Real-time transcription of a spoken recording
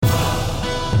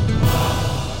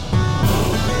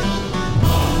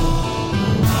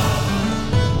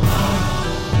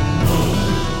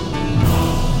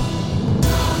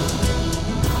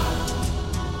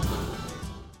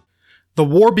The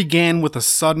war began with a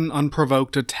sudden,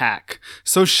 unprovoked attack,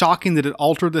 so shocking that it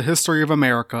altered the history of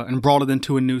America and brought it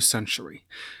into a new century.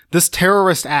 This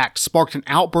terrorist act sparked an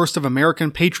outburst of American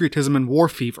patriotism and war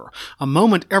fever, a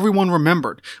moment everyone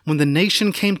remembered when the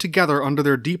nation came together under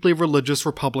their deeply religious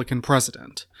Republican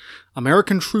president.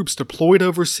 American troops deployed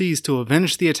overseas to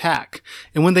avenge the attack,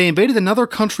 and when they invaded another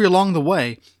country along the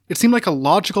way, it seemed like a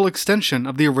logical extension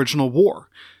of the original war.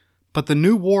 But the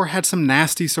new war had some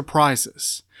nasty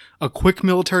surprises. A quick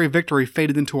military victory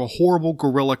faded into a horrible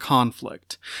guerrilla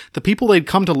conflict. The people they'd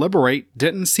come to liberate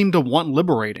didn't seem to want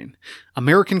liberating.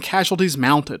 American casualties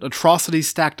mounted, atrocities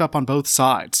stacked up on both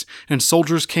sides, and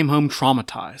soldiers came home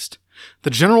traumatized.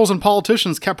 The generals and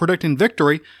politicians kept predicting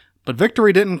victory, but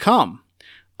victory didn't come.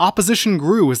 Opposition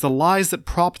grew as the lies that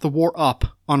propped the war up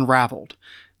unraveled.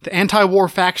 The anti-war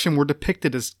faction were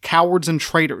depicted as cowards and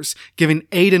traitors, giving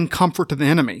aid and comfort to the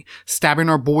enemy, stabbing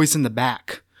our boys in the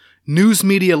back. News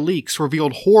media leaks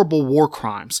revealed horrible war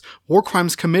crimes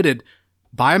committed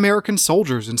by American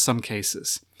soldiers in some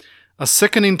cases. A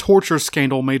sickening torture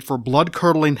scandal made for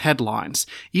blood-curdling headlines,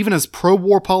 even as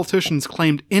pro-war politicians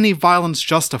claimed any violence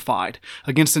justified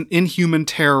against an inhuman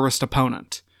terrorist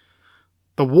opponent.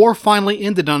 The war finally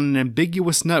ended on an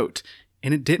ambiguous note,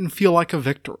 and it didn't feel like a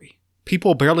victory.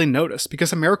 People barely noticed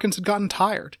because Americans had gotten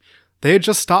tired. They had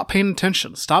just stopped paying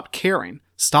attention, stopped caring,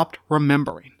 stopped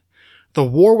remembering. The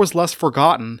war was less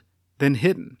forgotten than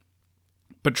hidden.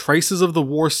 But traces of the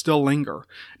war still linger,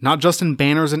 not just in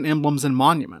banners and emblems and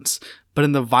monuments, but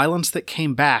in the violence that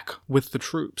came back with the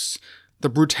troops. The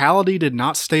brutality did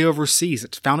not stay overseas.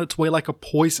 It found its way like a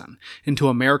poison into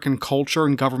American culture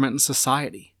and government and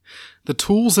society. The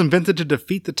tools invented to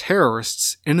defeat the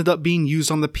terrorists ended up being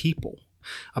used on the people.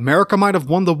 America might have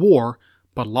won the war,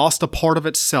 but lost a part of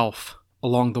itself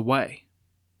along the way.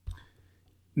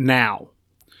 Now,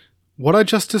 what I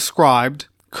just described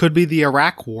could be the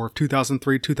Iraq War of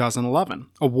 2003-2011,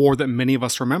 a war that many of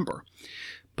us remember.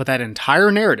 But that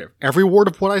entire narrative, every word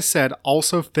of what I said,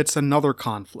 also fits another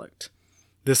conflict.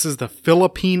 This is the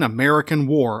Philippine-American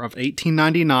War of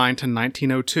 1899 to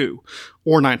 1902,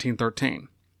 or 1913.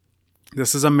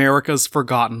 This is America's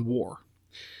forgotten war.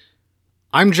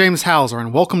 I'm James Hauser,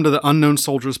 and welcome to the Unknown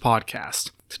Soldiers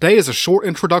podcast. Today is a short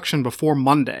introduction before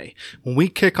Monday, when we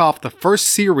kick off the first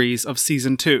series of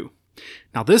Season 2.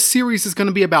 Now, this series is going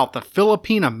to be about the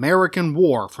Philippine-American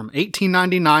War from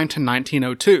 1899 to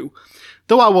 1902,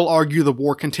 though I will argue the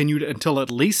war continued until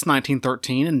at least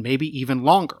 1913 and maybe even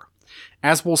longer.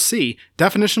 As we'll see,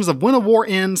 definitions of when a war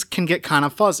ends can get kind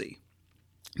of fuzzy.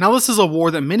 Now, this is a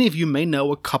war that many of you may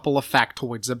know a couple of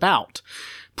factoids about.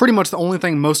 Pretty much the only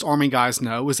thing most Army guys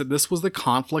know is that this was the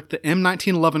conflict the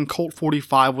M1911 Colt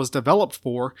 45 was developed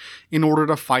for in order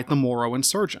to fight the Moro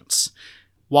insurgents.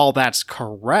 While that's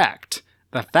correct,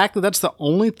 the fact that that's the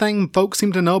only thing folks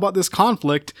seem to know about this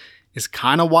conflict is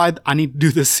kind of why I need to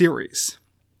do this series.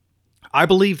 I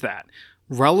believe that,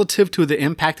 relative to the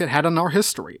impact it had on our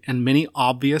history in many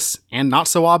obvious and not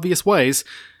so obvious ways,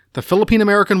 the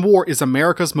Philippine-American War is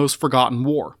America's most forgotten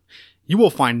war. You will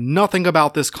find nothing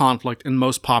about this conflict in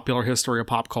most popular history of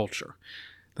pop culture.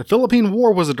 The Philippine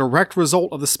War was a direct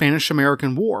result of the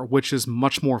Spanish-American War, which is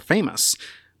much more famous,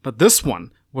 but this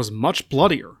one was much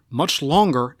bloodier, much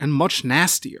longer, and much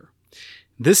nastier.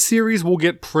 This series will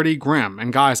get pretty grim,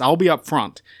 and guys, I'll be up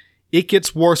front. It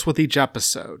gets worse with each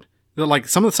episode. Like,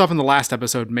 some of the stuff in the last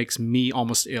episode makes me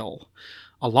almost ill.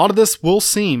 A lot of this will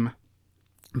seem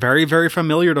very, very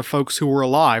familiar to folks who were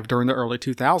alive during the early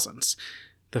 2000s.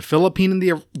 The Philippine and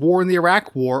the War and the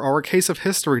Iraq War are a case of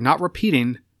history not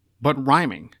repeating, but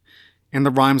rhyming, and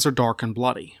the rhymes are dark and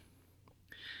bloody.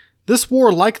 This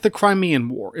war, like the Crimean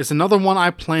War, is another one I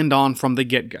planned on from the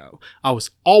get-go. I was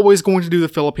always going to do the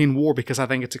Philippine War because I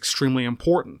think it's extremely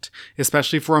important,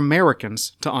 especially for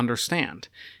Americans to understand.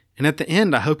 And at the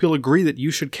end, I hope you'll agree that you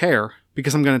should care,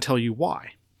 because I'm going to tell you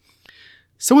why.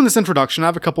 So in this introduction, I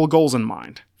have a couple of goals in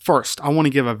mind. First, I want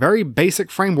to give a very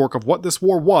basic framework of what this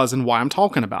war was and why I'm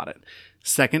talking about it.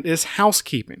 Second is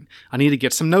housekeeping. I need to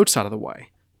get some notes out of the way.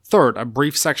 Third, a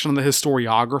brief section on the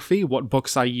historiography, what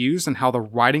books I used, and how the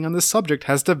writing on this subject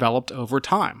has developed over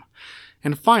time.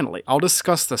 And finally, I'll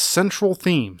discuss the central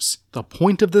themes, the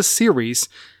point of this series,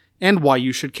 and why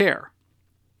you should care.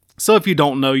 So if you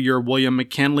don't know your William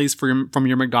McKinley's from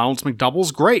your McDonald's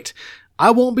McDoubles, great!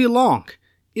 I won't be long.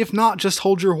 If not, just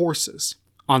hold your horses.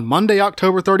 On Monday,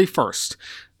 October 31st,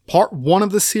 Part 1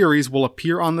 of the series will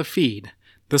appear on the feed.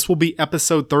 This will be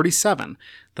Episode 37,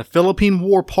 The Philippine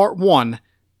War Part 1,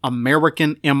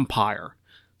 American Empire.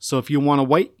 So if you want to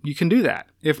wait, you can do that.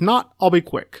 If not, I'll be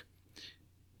quick.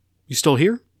 You still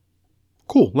here?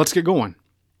 Cool, let's get going.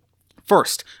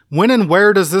 First, when and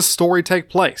where does this story take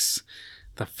place?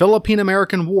 The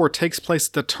Philippine-American War takes place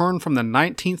at the turn from the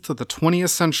 19th to the 20th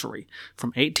century,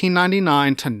 from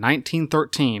 1899 to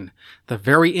 1913, the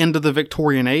very end of the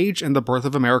Victorian Age and the birth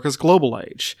of America's global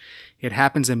age. It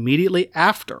happens immediately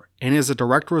after and is a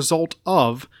direct result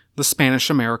of the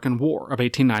Spanish-American War of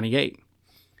 1898.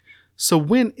 So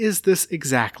when is this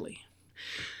exactly?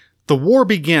 The war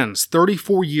begins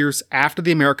 34 years after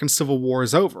the American Civil War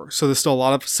is over, so there's still a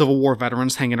lot of Civil War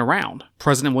veterans hanging around.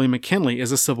 President William McKinley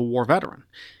is a Civil War veteran.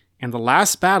 And the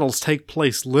last battles take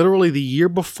place literally the year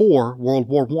before World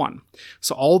War I.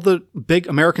 So all the big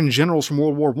American generals from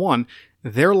World War I,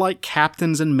 they're like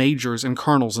captains and majors and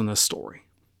colonels in this story.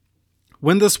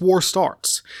 When this war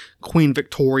starts, Queen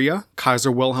Victoria,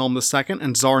 Kaiser Wilhelm II,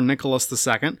 and Tsar Nicholas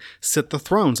II sit the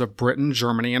thrones of Britain,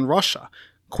 Germany, and Russia.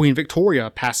 Queen Victoria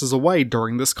passes away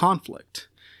during this conflict.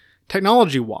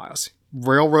 Technology-wise,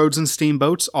 railroads and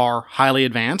steamboats are highly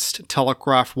advanced,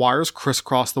 telegraph wires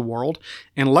crisscross the world,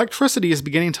 and electricity is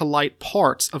beginning to light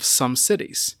parts of some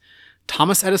cities.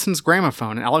 Thomas Edison's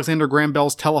gramophone and Alexander Graham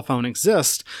Bell's telephone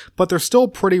exist, but they're still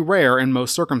pretty rare in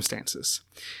most circumstances.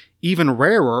 Even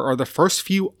rarer are the first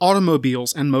few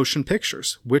automobiles and motion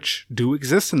pictures, which do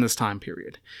exist in this time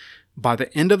period. By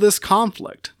the end of this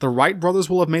conflict, the Wright brothers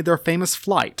will have made their famous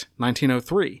flight,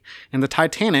 1903, and the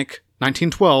Titanic,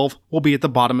 1912, will be at the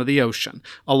bottom of the ocean,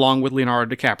 along with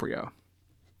Leonardo DiCaprio.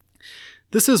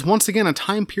 This is once again a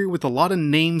time period with a lot of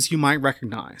names you might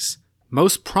recognize.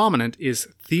 Most prominent is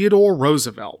Theodore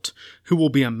Roosevelt, who will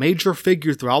be a major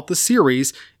figure throughout the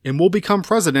series and will become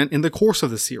president in the course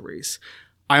of the series.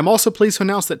 I am also pleased to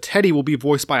announce that Teddy will be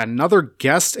voiced by another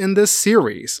guest in this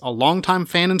series, a longtime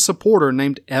fan and supporter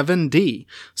named Evan D.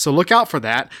 So look out for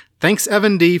that. Thanks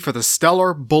Evan D for the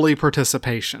stellar bully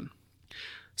participation.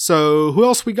 So who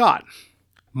else we got?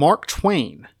 Mark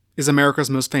Twain is America's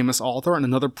most famous author and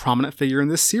another prominent figure in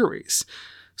this series.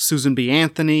 Susan B.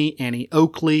 Anthony, Annie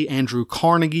Oakley, Andrew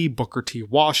Carnegie, Booker T.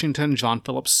 Washington, John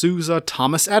Philip Sousa,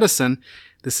 Thomas Edison.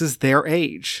 This is their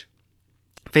age.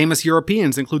 Famous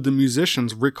Europeans include the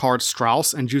musicians Richard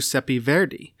Strauss and Giuseppe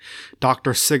Verdi,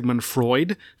 Dr. Sigmund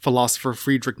Freud, philosopher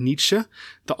Friedrich Nietzsche,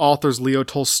 the authors Leo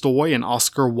Tolstoy and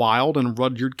Oscar Wilde, and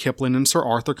Rudyard Kipling and Sir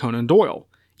Arthur Conan Doyle.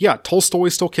 Yeah,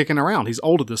 Tolstoy's still kicking around. He's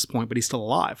old at this point, but he's still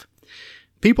alive.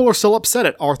 People are still upset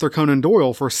at Arthur Conan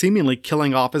Doyle for seemingly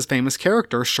killing off his famous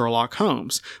character, Sherlock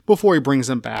Holmes, before he brings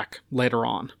him back later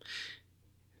on.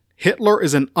 Hitler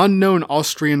is an unknown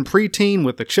Austrian preteen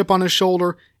with a chip on his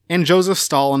shoulder, and Joseph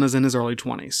Stalin is in his early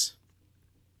 20s.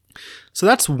 So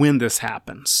that's when this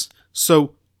happens.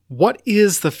 So what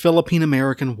is the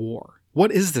Philippine-American War?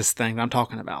 What is this thing that I'm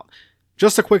talking about?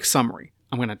 Just a quick summary.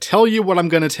 I'm going to tell you what I'm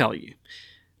going to tell you.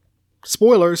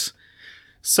 Spoilers.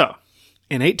 So,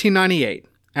 in 1898,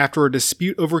 after a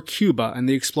dispute over Cuba and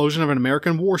the explosion of an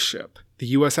American warship,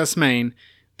 the USS Maine,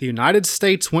 the United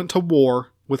States went to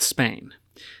war with Spain.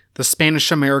 The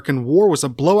Spanish-American War was a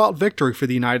blowout victory for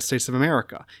the United States of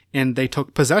America, and they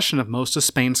took possession of most of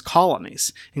Spain's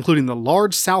colonies, including the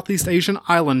large Southeast Asian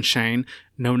island chain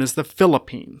known as the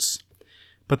Philippines.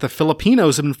 But the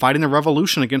Filipinos had been fighting the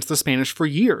revolution against the Spanish for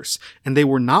years, and they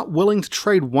were not willing to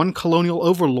trade one colonial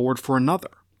overlord for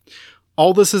another.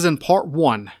 All this is in Part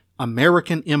 1,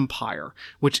 American Empire,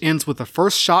 which ends with the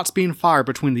first shots being fired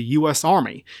between the U.S.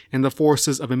 Army and the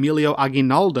forces of Emilio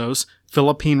Aguinaldo's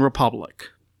Philippine Republic.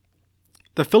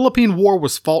 The Philippine War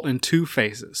was fought in two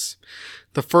phases.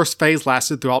 The first phase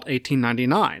lasted throughout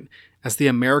 1899, as the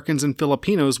Americans and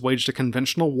Filipinos waged a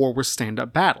conventional war with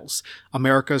stand-up battles.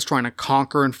 America is trying to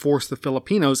conquer and force the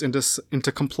Filipinos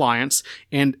into compliance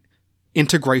and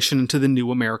integration into the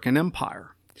new American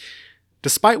empire.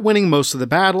 Despite winning most of the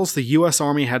battles, the U.S.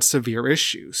 Army had severe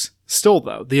issues. Still,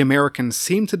 though, the Americans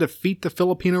seemed to defeat the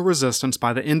Filipino resistance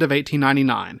by the end of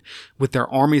 1899, with their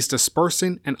armies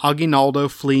dispersing and Aguinaldo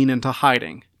fleeing into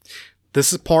hiding.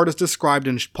 This part is described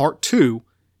in Part 2,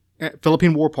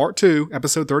 Philippine War Part 2,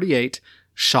 Episode 38,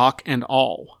 Shock and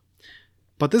Awe.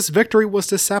 But this victory was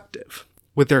deceptive.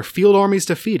 With their field armies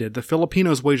defeated, the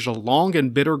Filipinos waged a long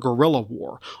and bitter guerrilla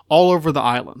war all over the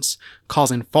islands,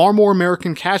 causing far more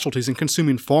American casualties and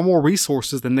consuming far more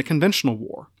resources than the conventional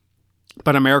war.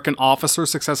 But American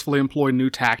officers successfully employed new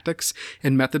tactics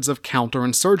and methods of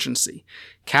counterinsurgency,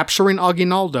 capturing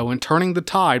Aguinaldo and turning the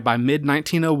tide by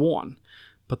mid-1901.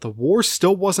 But the war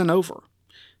still wasn't over.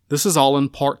 This is all in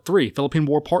Part 3, Philippine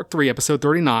War Part 3, Episode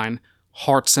 39,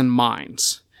 Hearts and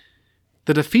Minds.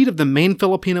 The defeat of the main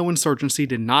Filipino insurgency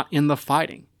did not end the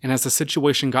fighting, and as the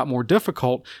situation got more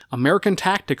difficult, American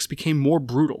tactics became more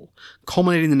brutal,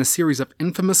 culminating in a series of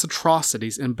infamous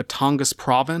atrocities in Batangas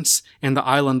Province and the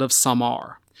island of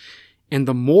Samar. And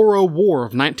the Moro War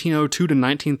of 1902 to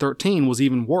 1913 was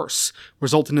even worse,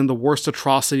 resulting in the worst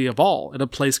atrocity of all at a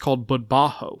place called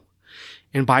Budbajo.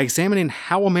 And by examining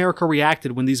how America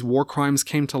reacted when these war crimes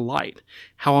came to light,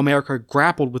 how America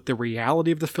grappled with the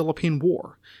reality of the Philippine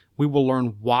War, we will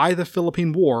learn why the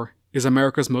Philippine War is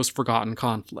America's most forgotten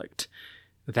conflict.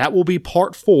 That will be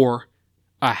part 4,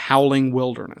 A Howling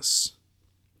Wilderness.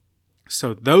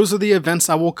 So those are the events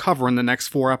I will cover in the next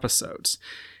 4 episodes.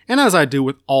 And as I do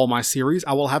with all my series,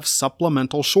 I will have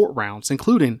supplemental short rounds,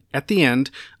 including, at the end,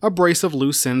 a brace of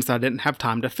loose ends that I didn't have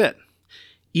time to fit.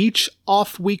 Each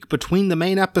off week between the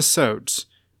main episodes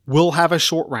will have a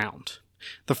short round.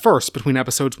 The first, between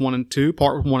episodes 1 and 2,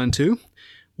 part 1 and 2,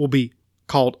 will be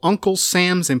called Uncle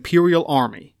Sam's Imperial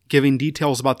Army, giving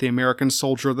details about the American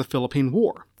soldier of the Philippine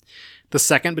War. The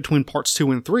second, between parts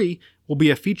 2 and 3, will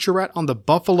be a featurette on the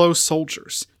Buffalo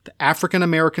Soldiers, the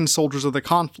African-American soldiers of the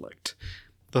conflict.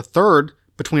 The third,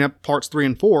 between parts 3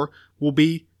 and 4, will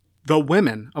be the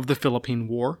women of the Philippine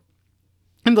War.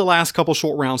 And the last couple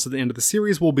short rounds at the end of the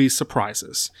series will be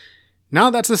surprises. Now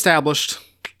that's established,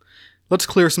 let's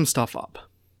clear some stuff up.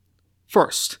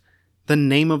 First, the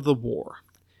name of the war.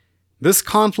 This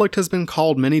conflict has been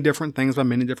called many different things by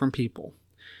many different people.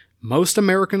 Most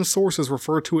American sources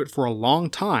refer to it for a long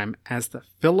time as the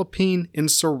Philippine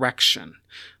Insurrection,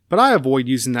 but I avoid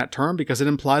using that term because it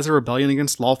implies a rebellion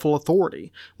against lawful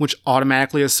authority, which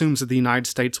automatically assumes that the United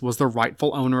States was the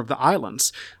rightful owner of the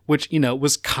islands, which,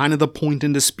 was kind of the point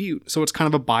in dispute, so it's kind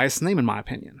of a biased name in my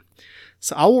opinion.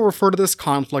 So I will refer to this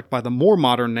conflict by the more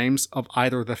modern names of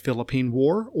either the Philippine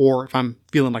War, or if I'm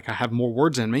feeling like I have more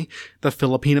words in me, the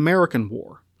Philippine-American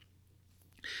War.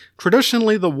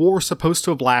 Traditionally, the war is supposed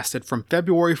to have lasted from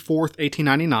February 4th,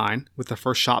 1899, with the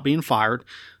first shot being fired,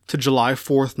 to July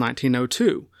 4th,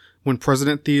 1902, when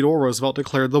President Theodore Roosevelt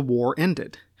declared the war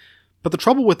ended. But the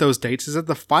trouble with those dates is that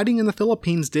the fighting in the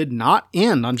Philippines did not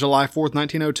end on July 4th,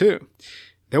 1902.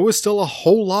 There was still a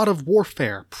whole lot of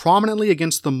warfare, prominently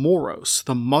against the Moros,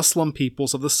 the Muslim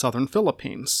peoples of the southern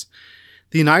Philippines.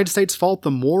 The United States fought the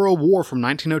Moro War from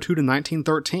 1902 to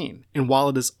 1913, and while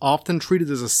it is often treated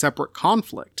as a separate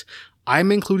conflict,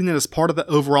 I'm including it as part of the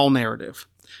overall narrative.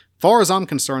 Far as I'm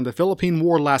concerned, the Philippine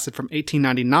War lasted from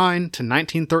 1899 to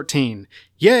 1913.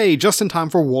 Yay, just in time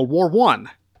for World War I.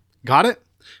 Got it?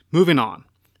 Moving on.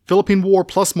 Philippine War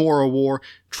plus Moro War,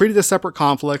 treated as separate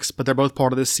conflicts, but they're both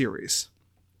part of this series.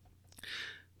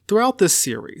 Throughout this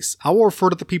series, I will refer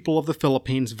to the people of the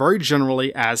Philippines very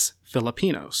generally as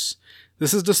Filipinos.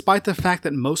 This is despite the fact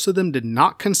that most of them did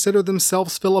not consider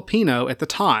themselves Filipino at the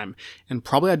time, and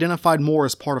probably identified more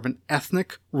as part of an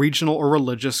ethnic, regional, or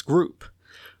religious group.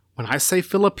 When I say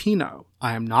Filipino,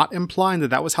 I am not implying that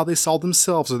that was how they saw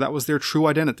themselves or that was their true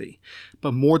identity,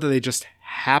 but more that they just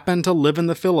happened to live in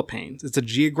the Philippines. It's a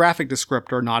geographic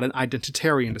descriptor, not an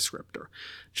identitarian descriptor.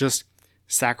 Just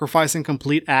sacrificing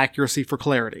complete accuracy for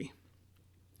clarity.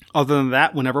 Other than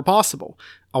that, whenever possible,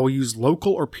 I will use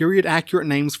local or period-accurate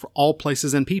names for all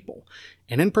places and people,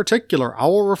 and in particular, I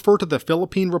will refer to the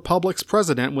Philippine Republic's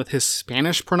president with his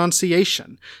Spanish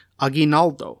pronunciation,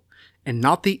 Aguinaldo, and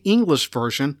not the English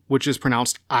version, which is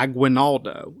pronounced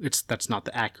Aguinaldo. That's not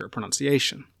the accurate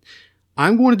pronunciation.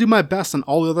 I'm going to do my best on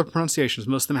all the other pronunciations.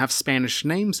 Most of them have Spanish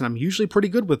names, and I'm usually pretty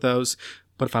good with those,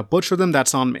 but if I butcher them,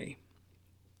 that's on me.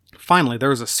 Finally,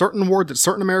 there is a certain word that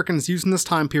certain Americans use in this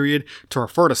time period to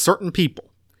refer to certain people.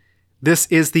 This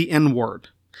is the N-word.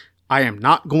 I am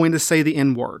not going to say the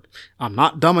N-word. I'm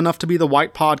not dumb enough to be the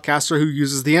white podcaster who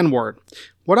uses the N-word.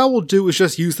 What I will do is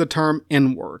just use the term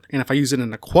N-word, and if I use it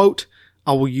in a quote,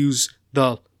 I will use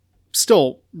the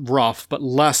still rough but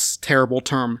less terrible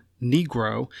term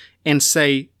Negro and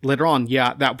say later on,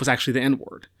 yeah, that was actually the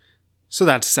N-word. So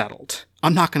that's settled.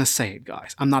 I'm not going to say it,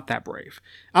 guys. I'm not that brave.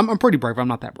 I'm pretty brave. I'm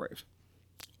not that brave.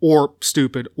 Or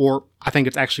stupid, or I think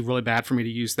it's actually really bad for me to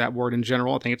use that word in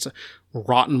general. I think it's a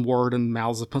rotten word in the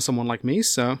mouths of someone like me,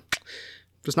 so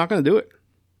just not going to do it.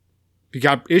 If you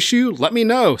got an issue, let me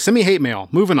know. Send me hate mail.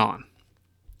 Moving on.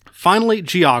 Finally,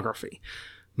 geography.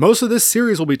 Most of this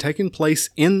series will be taking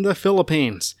place in the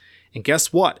Philippines. And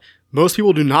guess what? Most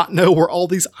people do not know where all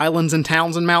these islands and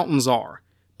towns and mountains are.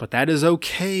 But that is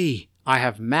okay. I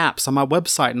have maps on my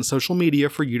website and social media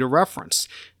for you to reference.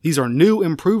 These are new,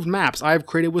 improved maps I have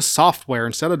created with software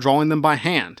instead of drawing them by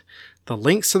hand. The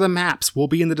links to the maps will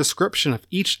be in the description of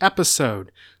each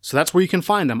episode, so that's where you can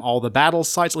find them. All the battle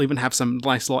sites will even have some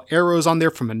nice little arrows on there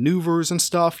for maneuvers and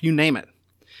stuff, you name it.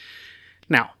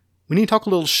 Now, we need to talk a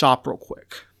little shop real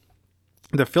quick.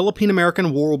 The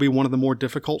Philippine-American War will be one of the more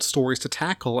difficult stories to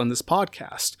tackle in this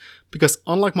podcast, because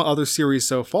unlike my other series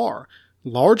so far,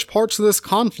 Large parts of this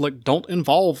conflict don't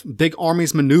involve big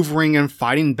armies maneuvering and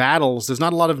fighting battles. There's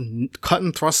not a lot of cut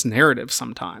and thrust narrative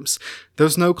sometimes.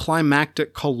 There's no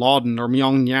climactic Culloden or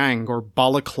Myeongyang or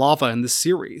Balaclava in this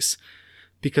series.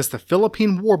 Because the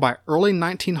Philippine War by early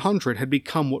 1900 had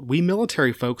become what we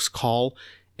military folks call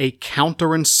a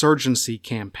counterinsurgency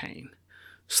campaign.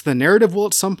 So the narrative will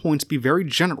at some points be very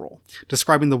general,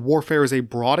 describing the warfare as a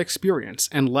broad experience,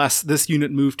 unless this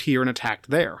unit moved here and attacked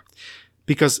there.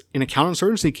 Because in a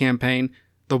counterinsurgency campaign,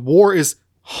 the war is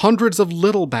hundreds of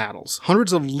little battles,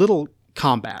 hundreds of little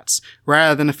combats,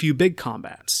 rather than a few big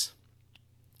combats.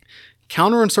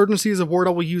 Counterinsurgency is a word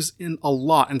I will use a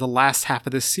lot in the last half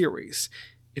of this series.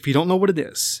 If you don't know what it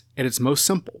is, at its most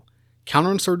simple,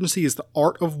 counterinsurgency is the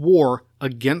art of war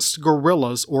against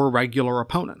guerrillas or irregular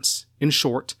opponents. In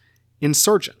short,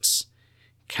 insurgents.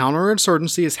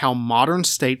 Counterinsurgency is how modern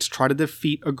states try to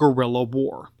defeat a guerrilla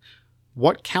war.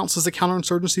 What counts as a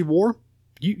counterinsurgency war?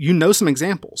 You know some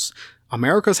examples.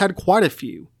 America's had quite a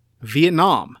few.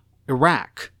 Vietnam,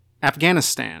 Iraq,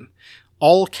 Afghanistan,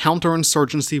 all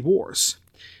counterinsurgency wars.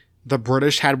 The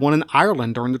British had one in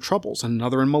Ireland during the Troubles, and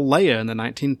another in Malaya in the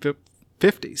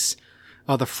 1950s.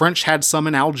 The French had some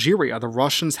in Algeria. The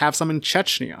Russians have some in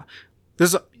Chechnya.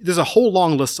 There's a whole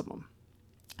long list of them.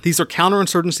 These are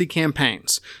counterinsurgency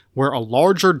campaigns, where a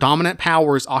larger dominant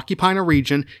power is occupying a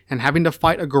region and having to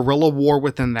fight a guerrilla war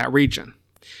within that region.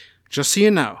 Just so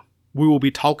you know, we will be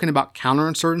talking about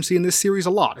counterinsurgency in this series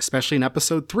a lot, especially in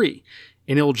episode 3,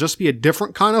 and it'll just be a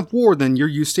different kind of war than you're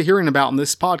used to hearing about in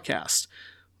this podcast.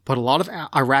 But a lot of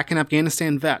Iraq and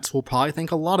Afghanistan vets will probably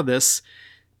think a lot of this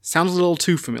sounds a little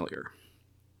too familiar.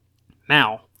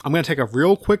 Now, I'm going to take a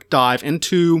real quick dive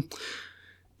into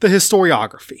the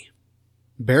historiography.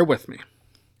 Bear with me.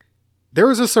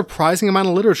 There is a surprising amount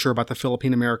of literature about the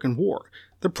Philippine-American War.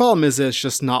 The problem is that it's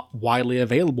just not widely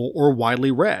available or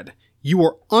widely read. You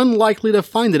are unlikely to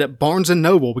find it at Barnes &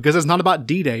 Noble because it's not about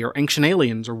D-Day or Ancient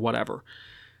Aliens or whatever.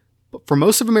 But for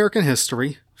most of American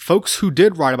history, folks who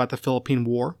did write about the Philippine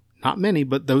War, not many,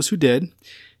 but those who did,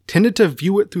 tended to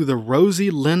view it through the rosy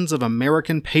lens of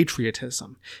American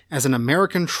patriotism, as an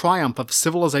American triumph of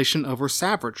civilization over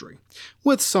savagery,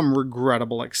 with some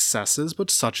regrettable excesses, but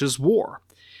such is war.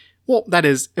 Well, that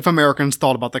is, if Americans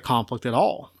thought about the conflict at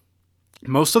all.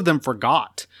 Most of them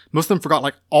forgot.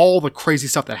 Like all the crazy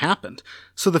stuff that happened.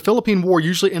 So the Philippine War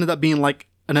usually ended up being like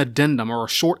an addendum or a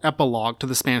short epilogue to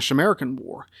the Spanish-American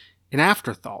War, an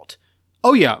afterthought.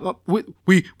 Oh yeah,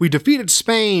 we defeated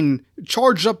Spain,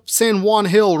 charged up San Juan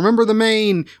Hill, remember the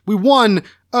Maine, we won.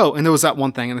 Oh, and there was that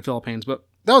one thing in the Philippines, but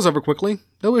that was over quickly,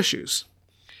 no issues.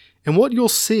 And what you'll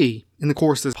see in the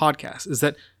course of this podcast is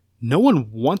that no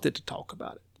one wanted to talk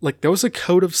about it. Like, there was a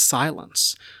code of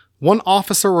silence. One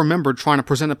officer remembered trying to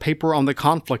present a paper on the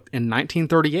conflict in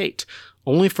 1938,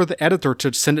 only for the editor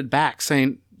to send it back,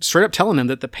 straight up telling him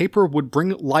that the paper would bring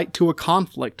light to a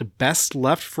conflict best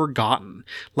left forgotten.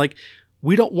 Like,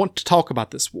 we don't want to talk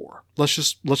about this war. Let's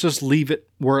just leave it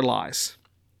where it lies.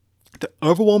 The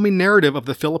overwhelming narrative of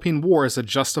the Philippine War as a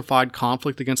justified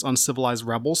conflict against uncivilized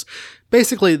rebels,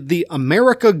 basically the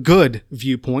America good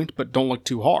viewpoint, but don't look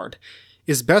too hard,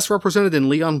 is best represented in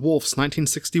Leon Wolfe's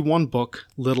 1961 book,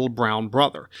 Little Brown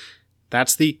Brother.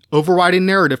 That's the overriding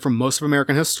narrative from most of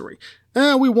American history.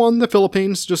 We won the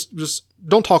Philippines, just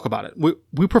don't talk about it.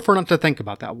 We prefer not to think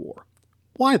about that war.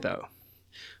 Why though?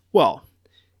 Well,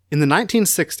 in the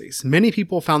 1960s, many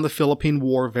people found the Philippine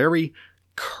War very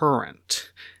current.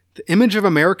 The image of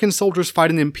American soldiers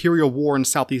fighting the Imperial War in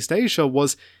Southeast Asia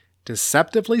was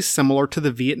deceptively similar to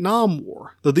the Vietnam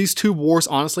War, though these two wars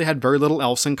honestly had very little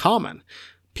else in common.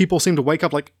 People seemed to wake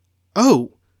up like,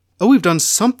 oh, we've done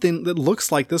something that looks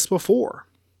like this before.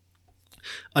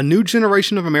 A new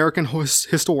generation of American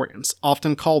historians,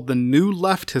 often called the New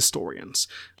Left historians,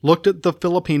 looked at the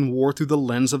Philippine War through the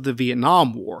lens of the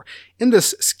Vietnam War, and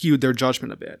this skewed their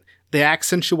judgment a bit. They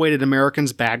accentuated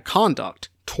Americans' bad conduct,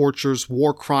 tortures,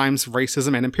 war crimes,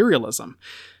 racism, and imperialism.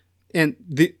 And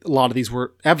a lot of these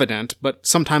were evident, but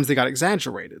sometimes they got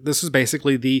exaggerated. This was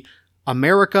basically the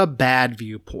America bad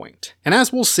viewpoint. And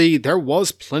as we'll see, there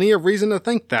was plenty of reason to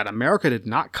think that America did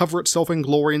not cover itself in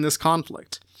glory in this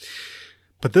conflict.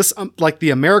 But this, like the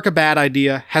America bad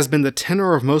idea, has been the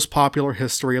tenor of most popular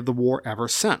history of the war ever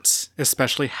since,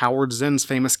 especially Howard Zinn's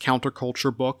famous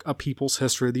counterculture book, A People's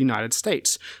History of the United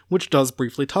States, which does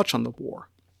briefly touch on the war.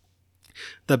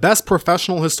 The best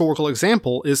professional historical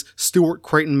example is Stuart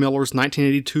Creighton Miller's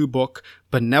 1982 book,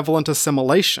 Benevolent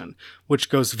Assimilation, which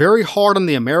goes very hard on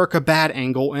the America bad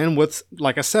angle and with,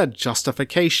 like I said,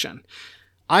 justification.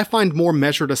 I find more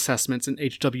measured assessments in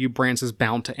H.W. Brands'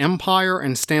 Bound to Empire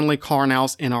and Stanley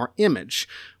Carnell's In Our Image,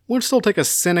 would still take a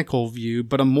cynical view,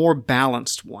 but a more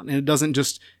balanced one, and it doesn't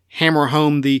just hammer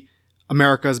home the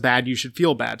America's bad, you should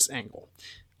feel bad angle.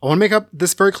 I want to make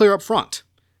this very clear up front.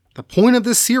 The point of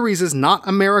this series is not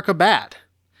America bad.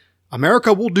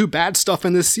 America will do bad stuff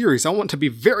in this series. I want to be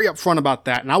very upfront about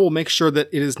that, and I will make sure that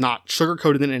it is not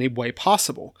sugarcoated in any way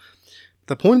possible.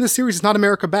 The point of this series is not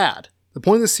America bad. The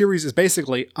point of this series is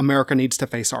basically America needs to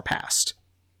face our past.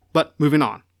 But moving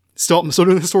on. I'm still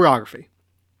doing historiography.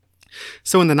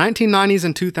 So in the 1990s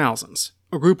and 2000s,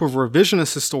 a group of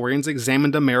revisionist historians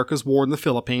examined America's war in the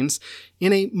Philippines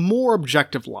in a more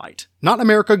objective light. Not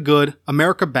America good,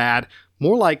 America bad,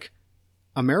 more like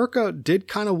America did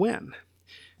kind of win.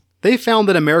 They found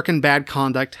that American bad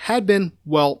conduct had been,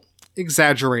 well,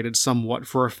 exaggerated somewhat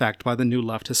for effect by the New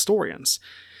Left historians.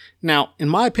 Now, in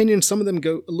my opinion, some of them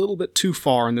go a little bit too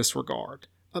far in this regard.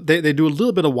 They do a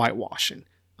little bit of whitewashing.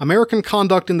 American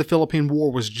conduct in the Philippine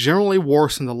War was generally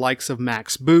worse than the likes of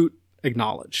Max Boot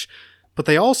acknowledge. But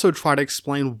they also try to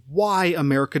explain why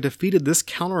America defeated this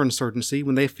counterinsurgency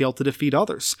when they failed to defeat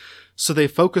others. So they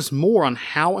focus more on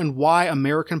how and why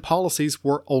American policies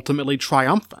were ultimately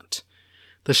triumphant.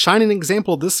 The shining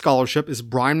example of this scholarship is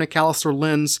Brian McAllister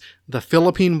Lynn's The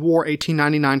Philippine War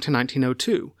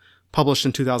 1899-1902, published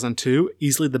in 2002,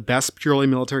 easily the best purely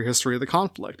military history of the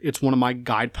conflict. It's one of my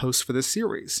guideposts for this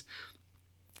series.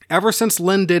 Ever since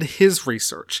Lynn did his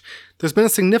research, there's been a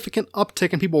significant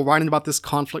uptick in people writing about this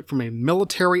conflict from a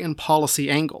military and policy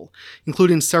angle,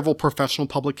 including several professional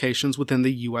publications within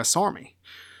the U.S. Army.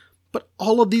 But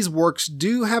all of these works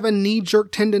do have a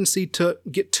knee-jerk tendency to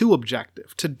get too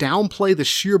objective, to downplay the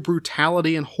sheer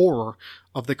brutality and horror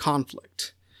of the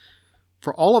conflict.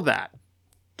 For all of that,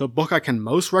 the book I can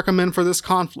most recommend for this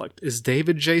conflict is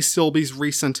David J. Silby's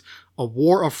recent A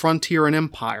War of Frontier and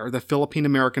Empire, The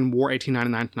Philippine-American War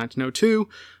 1899-1902,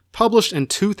 published in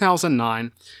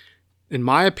 2009. In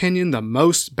my opinion, the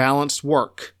most balanced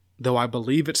work, though I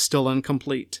believe it's still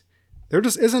incomplete. There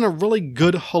just isn't a really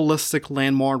good holistic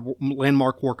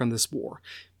landmark work on this war.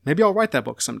 Maybe I'll write that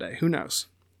book someday, who knows.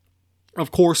 Of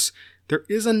course, there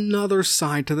is another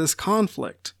side to this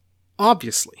conflict.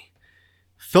 Obviously.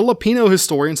 Filipino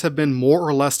historians have been more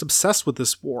or less obsessed with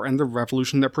this war and the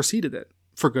revolution that preceded it,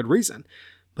 for good reason.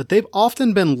 But they've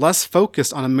often been less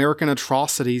focused on American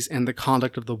atrocities and the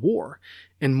conduct of the war,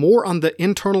 and more on the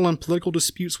internal and political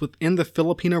disputes within the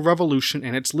Filipino Revolution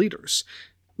and its leaders.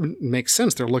 Makes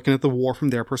sense, they're looking at the war from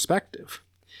their perspective.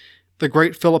 The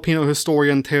great Filipino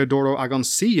historian Teodoro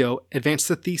Agoncillo advanced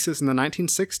the thesis in the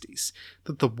 1960s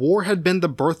that the war had been the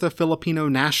birth of Filipino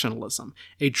nationalism,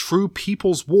 a true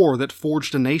people's war that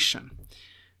forged a nation.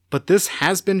 But this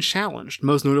has been challenged,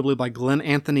 most notably by Glenn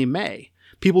Anthony May,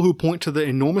 people who point to the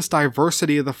enormous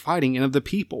diversity of the fighting and of the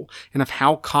people, and of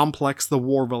how complex the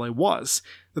war really was,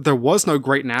 that there was no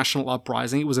great national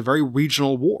uprising, it was a very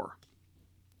regional war.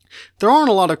 There aren't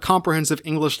a lot of comprehensive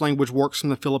English language works from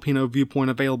the Filipino viewpoint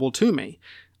available to me.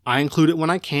 I include it when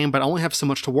I can, but I only have so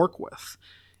much to work with.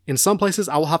 In some places,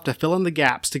 I will have to fill in the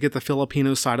gaps to get the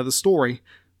Filipino side of the story,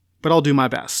 but I'll do my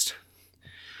best.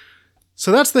 So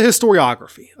that's the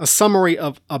historiography, a summary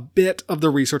of a bit of the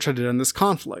research I did in this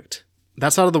conflict.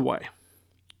 That's out of the way.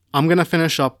 I'm going to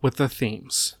finish up with the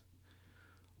themes.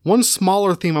 One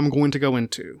smaller theme I'm going to go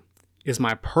into is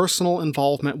my personal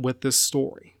involvement with this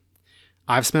story.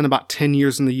 I've spent about 10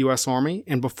 years in the U.S. Army,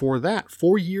 and before that,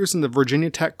 4 years in the Virginia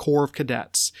Tech Corps of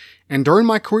Cadets. And during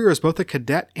my career as both a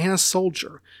cadet and a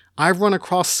soldier, I've run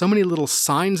across so many little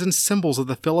signs and symbols of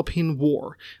the Philippine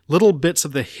War, little bits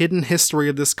of the hidden history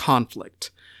of this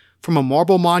conflict. From a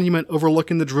marble monument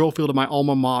overlooking the drill field of my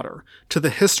alma mater, to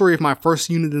the history of my first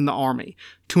unit in the Army,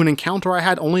 to an encounter I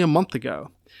had only a month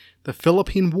ago. The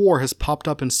Philippine War has popped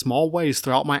up in small ways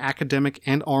throughout my academic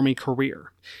and Army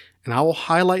career. And I will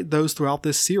highlight those throughout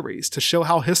this series to show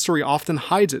how history often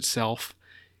hides itself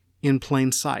in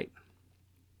plain sight.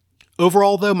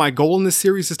 Overall, though, my goal in this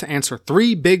series is to answer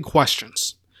 3 big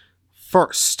questions.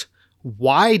 First,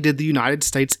 why did the United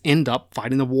States end up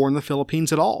fighting the war in the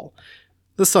Philippines at all?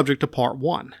 The subject of part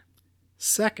 1.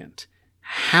 Second,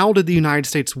 how did the United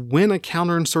States win a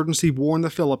counterinsurgency war in the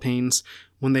Philippines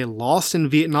when they lost in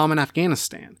Vietnam and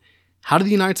Afghanistan? How did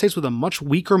the United States, with a much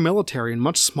weaker military and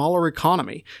much smaller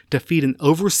economy, defeat an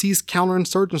overseas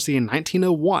counterinsurgency in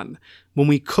 1901 when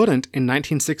we couldn't in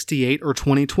 1968 or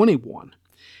 2021?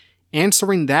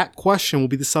 Answering that question will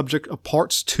be the subject of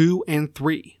parts 2 and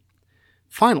 3.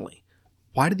 Finally,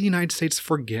 why did the United States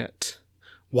forget?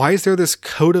 Why is there this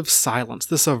code of silence,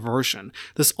 this aversion,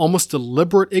 this almost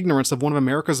deliberate ignorance of one of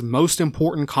America's most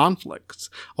important conflicts?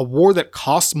 A war that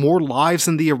cost more lives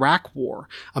than the Iraq War,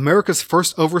 America's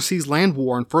first overseas land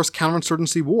war and first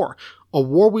counterinsurgency war, a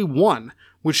war we won,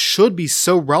 which should be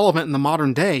so relevant in the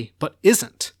modern day, but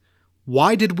isn't.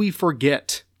 Why did we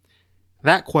forget?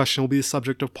 That question will be the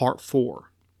subject of part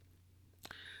 4.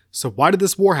 So why did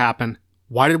this war happen?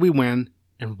 Why did we win?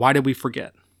 And why did we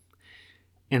forget?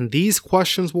 And these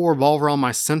questions will revolve around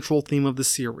my central theme of the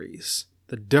series,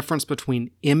 the difference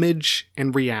between image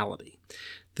and reality.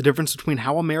 The difference between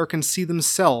how Americans see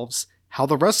themselves, how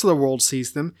the rest of the world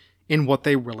sees them, and what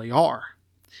they really are.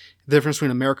 The difference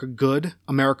between America good,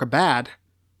 America bad,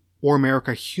 or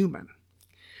America human.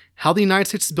 How the United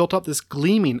States has built up this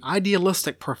gleaming,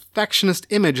 idealistic, perfectionist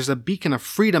image as a beacon of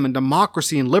freedom and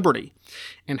democracy and liberty,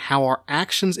 and how our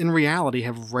actions in reality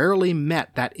have rarely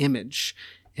met that image,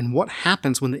 and what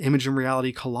happens when the image and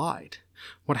reality collide.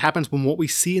 What happens when what we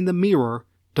see in the mirror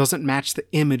doesn't match the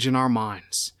image in our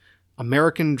minds.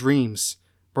 American dreams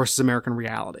versus American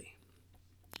reality.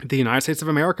 If the United States of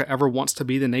America ever wants to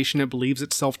be the nation it believes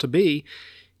itself to be,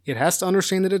 it has to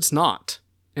understand that it's not,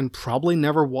 and probably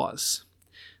never was.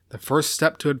 The first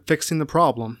step to fixing the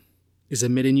problem is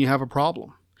admitting you have a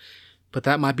problem. But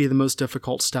that might be the most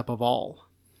difficult step of all.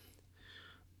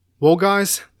 Well,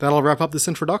 guys, that'll wrap up this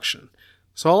introduction.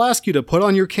 So I'll ask you to put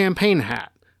on your campaign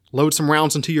hat, load some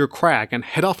rounds into your crag, and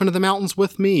head off into the mountains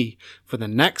with me for the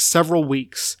next several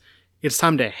weeks. It's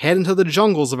time to head into the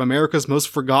jungles of America's most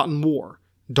forgotten war.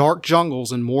 Dark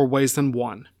jungles in more ways than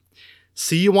one.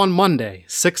 See you on Monday,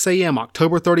 6 a.m.,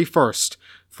 October 31st,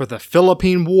 for the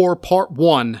Philippine War Part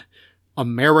 1,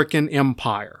 American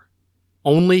Empire.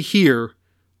 Only here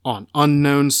on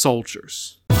Unknown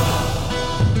Soldiers.